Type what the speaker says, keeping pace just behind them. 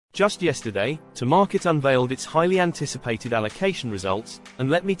Just yesterday, ToMarket unveiled its highly anticipated allocation results, and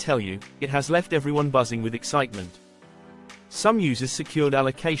let me tell you, it has left everyone buzzing with excitement. Some users secured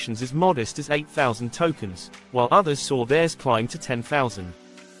allocations as modest as 8,000 tokens, while others saw theirs climb to 10,000.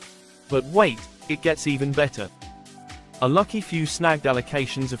 But wait, it gets even better. A lucky few snagged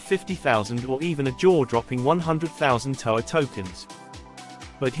allocations of 50,000 or even a jaw-dropping 100,000 TOA tokens.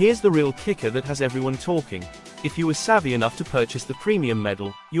 But here's the real kicker that has everyone talking. If you were savvy enough to purchase the premium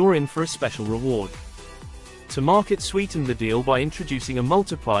medal, you're in for a special reward. ToMarket sweetened the deal by introducing a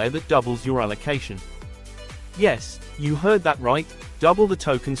multiplier that doubles your allocation. Yes, you heard that right, double the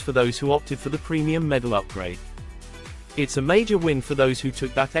tokens for those who opted for the premium medal upgrade. It's a major win for those who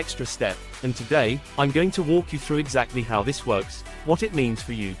took that extra step, and today, I'm going to walk you through exactly how this works, what it means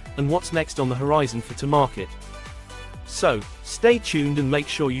for you, and what's next on the horizon for ToMarket. So, stay tuned and make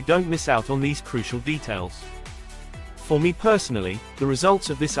sure you don't miss out on these crucial details. For me personally, the results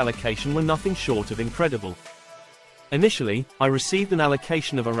of this allocation were nothing short of incredible. Initially, I received an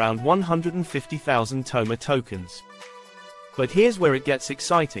allocation of around 150,000 TOMA tokens. But here's where it gets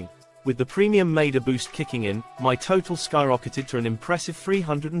exciting. With the premium Maida boost kicking in, my total skyrocketed to an impressive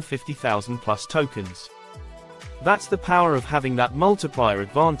 350,000 plus tokens. That's the power of having that multiplier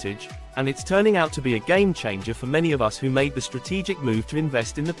advantage, and it's turning out to be a game changer for many of us who made the strategic move to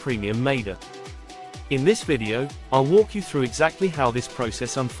invest in the premium Maida. In this video, I'll walk you through exactly how this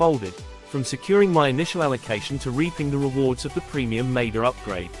process unfolded, from securing my initial allocation to reaping the rewards of the premium Maida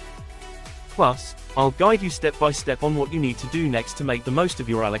upgrade. Plus, I'll guide you step by step on what you need to do next to make the most of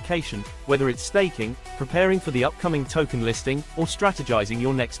your allocation, whether it's staking, preparing for the upcoming token listing, or strategizing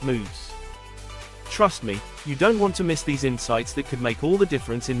your next moves. Trust me, you don't want to miss these insights that could make all the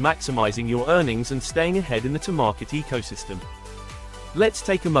difference in maximizing your earnings and staying ahead in the ToMarket ecosystem. Let's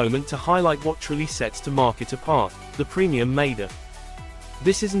take a moment to highlight what truly sets ToMarket apart, the premium Maida.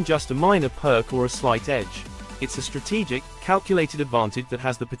 This isn't just a minor perk or a slight edge. It's a strategic, calculated advantage that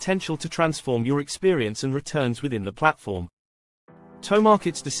has the potential to transform your experience and returns within the platform.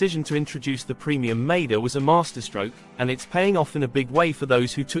 ToMarket's decision to introduce the premium Maida was a masterstroke, and it's paying off in a big way for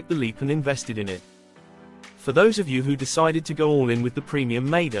those who took the leap and invested in it. For those of you who decided to go all in with the premium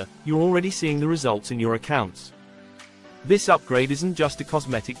Maida, you're already seeing the results in your accounts. This upgrade isn't just a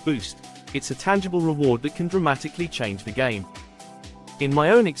cosmetic boost, it's a tangible reward that can dramatically change the game. In my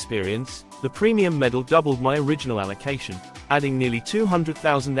own experience, the premium medal doubled my original allocation, adding nearly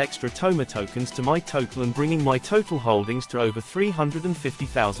 200,000 extra TOMA tokens to my total and bringing my total holdings to over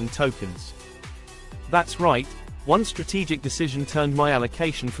 350,000 tokens. That's right, one strategic decision turned my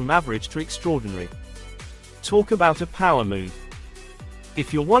allocation from average to extraordinary. Talk about a power move.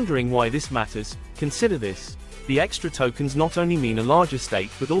 If you're wondering why this matters, consider this. The extra tokens not only mean a larger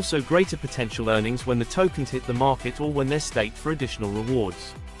stake but also greater potential earnings when the tokens hit the market or when they're staked for additional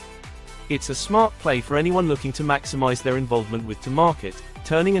rewards. It's a smart play for anyone looking to maximize their involvement with ToMarket,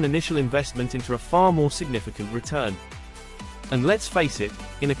 turning an initial investment into a far more significant return. And let's face it,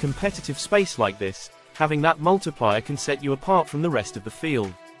 in a competitive space like this, having that multiplier can set you apart from the rest of the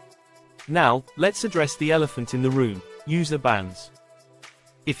field. Now, let's address the elephant in the room, user bans.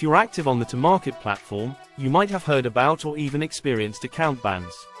 If you're active on the ToMarket platform, you might have heard about or even experienced account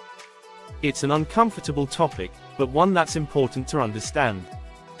bans. It's an uncomfortable topic, but one that's important to understand.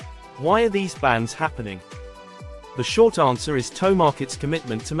 Why are these bans happening? The short answer is ToMarket's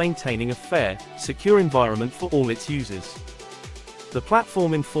commitment to maintaining a fair, secure environment for all its users. The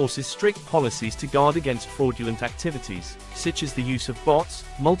platform enforces strict policies to guard against fraudulent activities, such as the use of bots,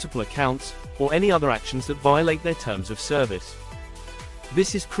 multiple accounts, or any other actions that violate their terms of service.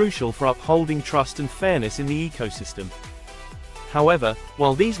 This is crucial for upholding trust and fairness in the ecosystem. However,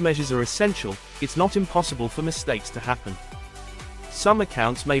 while these measures are essential, it's not impossible for mistakes to happen. Some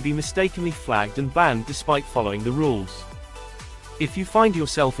accounts may be mistakenly flagged and banned despite following the rules. If you find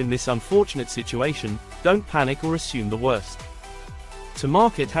yourself in this unfortunate situation, don't panic or assume the worst.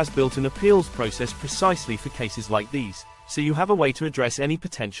 ToMarket has built an appeals process precisely for cases like these, so you have a way to address any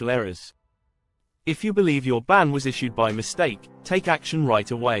potential errors. If you believe your ban was issued by mistake, take action right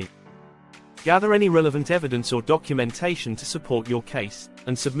away. Gather any relevant evidence or documentation to support your case,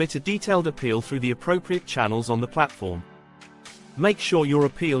 and submit a detailed appeal through the appropriate channels on the platform. Make sure your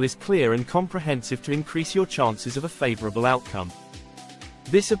appeal is clear and comprehensive to increase your chances of a favorable outcome.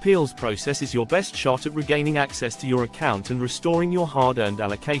 This appeals process is your best shot at regaining access to your account and restoring your hard-earned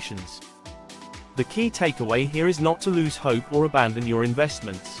allocations. The key takeaway here is not to lose hope or abandon your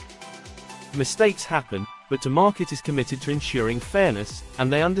investments. Mistakes happen, but ToMarket is committed to ensuring fairness,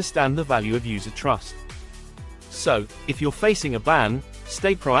 and they understand the value of user trust. So, if you're facing a ban,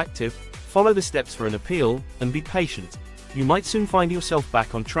 stay proactive, follow the steps for an appeal, and be patient. you might soon find yourself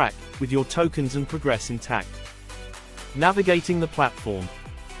back on track, with your tokens and progress intact. Navigating the platform.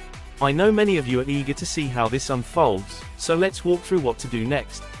 I know many of you are eager to see how this unfolds, so let's walk through what to do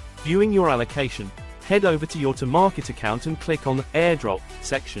next. Viewing your allocation, head over to your ToMarket account and click on the Airdrop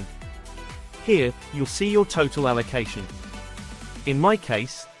section. Here, you'll see your total allocation. In my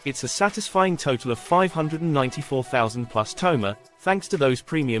case, it's a satisfying total of 594,000 plus TOMA, thanks to those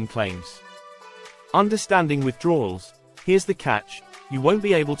premium claims. Understanding withdrawals. Here's the catch: you won't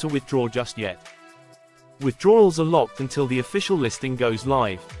be able to withdraw just yet. Withdrawals are locked until the official listing goes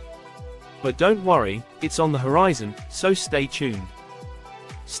live. But don't worry, it's on the horizon, so stay tuned.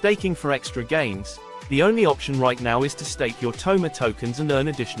 Staking for extra gains. The only option right now is to stake your TOMA tokens and earn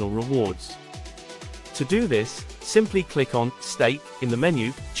additional rewards. To do this, simply click on Stake in the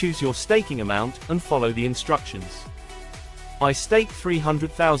menu, choose your staking amount, and follow the instructions. I staked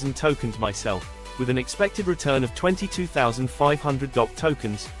 300,000 tokens myself, with an expected return of 22,500 DOC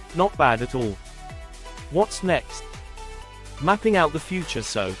tokens, not bad at all. What's next? Mapping out the future.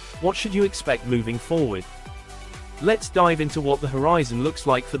 So, what should you expect moving forward? Let's dive into what the horizon looks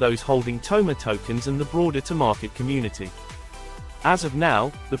like for those holding TOMA tokens and the broader ToMarket community. As of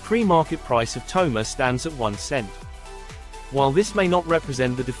now, the pre-market price of TOMA stands at 1 cent. While this may not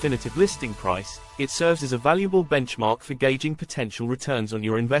represent the definitive listing price, it serves as a valuable benchmark for gauging potential returns on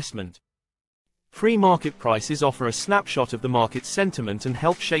your investment. Pre-market prices offer a snapshot of the market sentiment and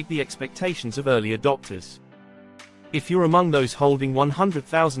help shape the expectations of early adopters. If you're among those holding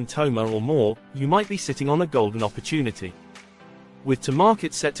 100,000 TOMA or more, you might be sitting on a golden opportunity. With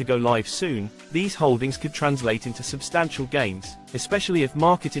ToMarket set to go live soon, these holdings could translate into substantial gains, especially if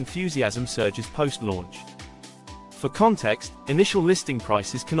market enthusiasm surges post-launch. For context, initial listing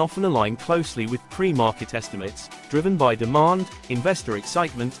prices can often align closely with pre-market estimates, driven by demand, investor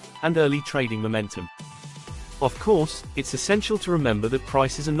excitement, and early trading momentum. Of course, it's essential to remember that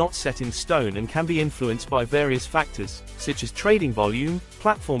prices are not set in stone and can be influenced by various factors, such as trading volume,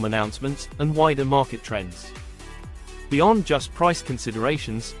 platform announcements, and wider market trends. Beyond just price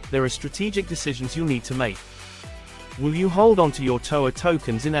considerations, there are strategic decisions you'll need to make. Will you hold onto your TOA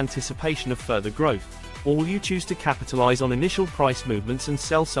tokens in anticipation of further growth, or will you choose to capitalize on initial price movements and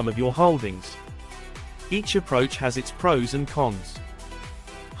sell some of your holdings? Each approach has its pros and cons.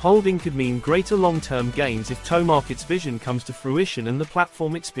 Holding could mean greater long-term gains if ToMarket's vision comes to fruition and the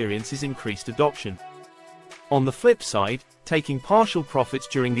platform experiences increased adoption. On the flip side, taking partial profits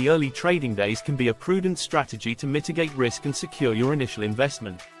during the early trading days can be a prudent strategy to mitigate risk and secure your initial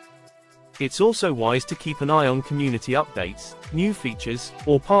investment. It's also wise to keep an eye on community updates, new features,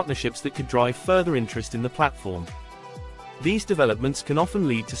 or partnerships that could drive further interest in the platform. These developments can often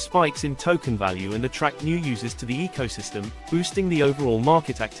lead to spikes in token value and attract new users to the ecosystem, boosting the overall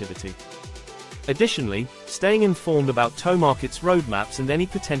market activity. Additionally, staying informed about ToMarket's roadmaps and any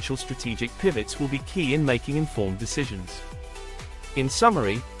potential strategic pivots will be key in making informed decisions. In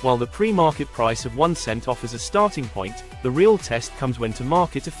summary, while the pre-market price of 1 cent offers a starting point, the real test comes when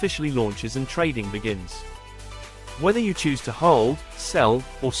ToMarket officially launches and trading begins. Whether you choose to hold, sell,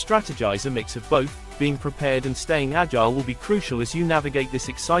 or strategize a mix of both, being prepared and staying agile will be crucial as you navigate this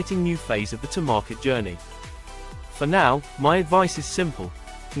exciting new phase of the ToMarket journey. For now, my advice is simple: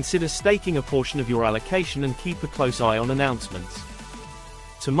 consider staking a portion of your allocation and keep a close eye on announcements.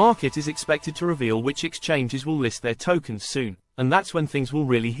 ToMarket is expected to reveal which exchanges will list their tokens soon, and that's when things will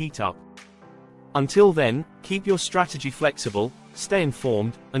really heat up. Until then, keep your strategy flexible, stay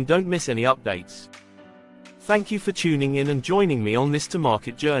informed, and don't miss any updates. Thank you for tuning in and joining me on this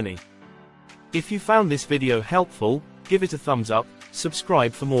ToMarket journey. If you found this video helpful, give it a thumbs up,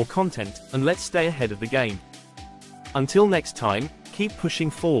 subscribe for more content, and let's stay ahead of the game. Until next time, keep pushing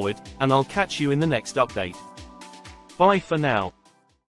forward, and I'll catch you in the next update. Bye for now.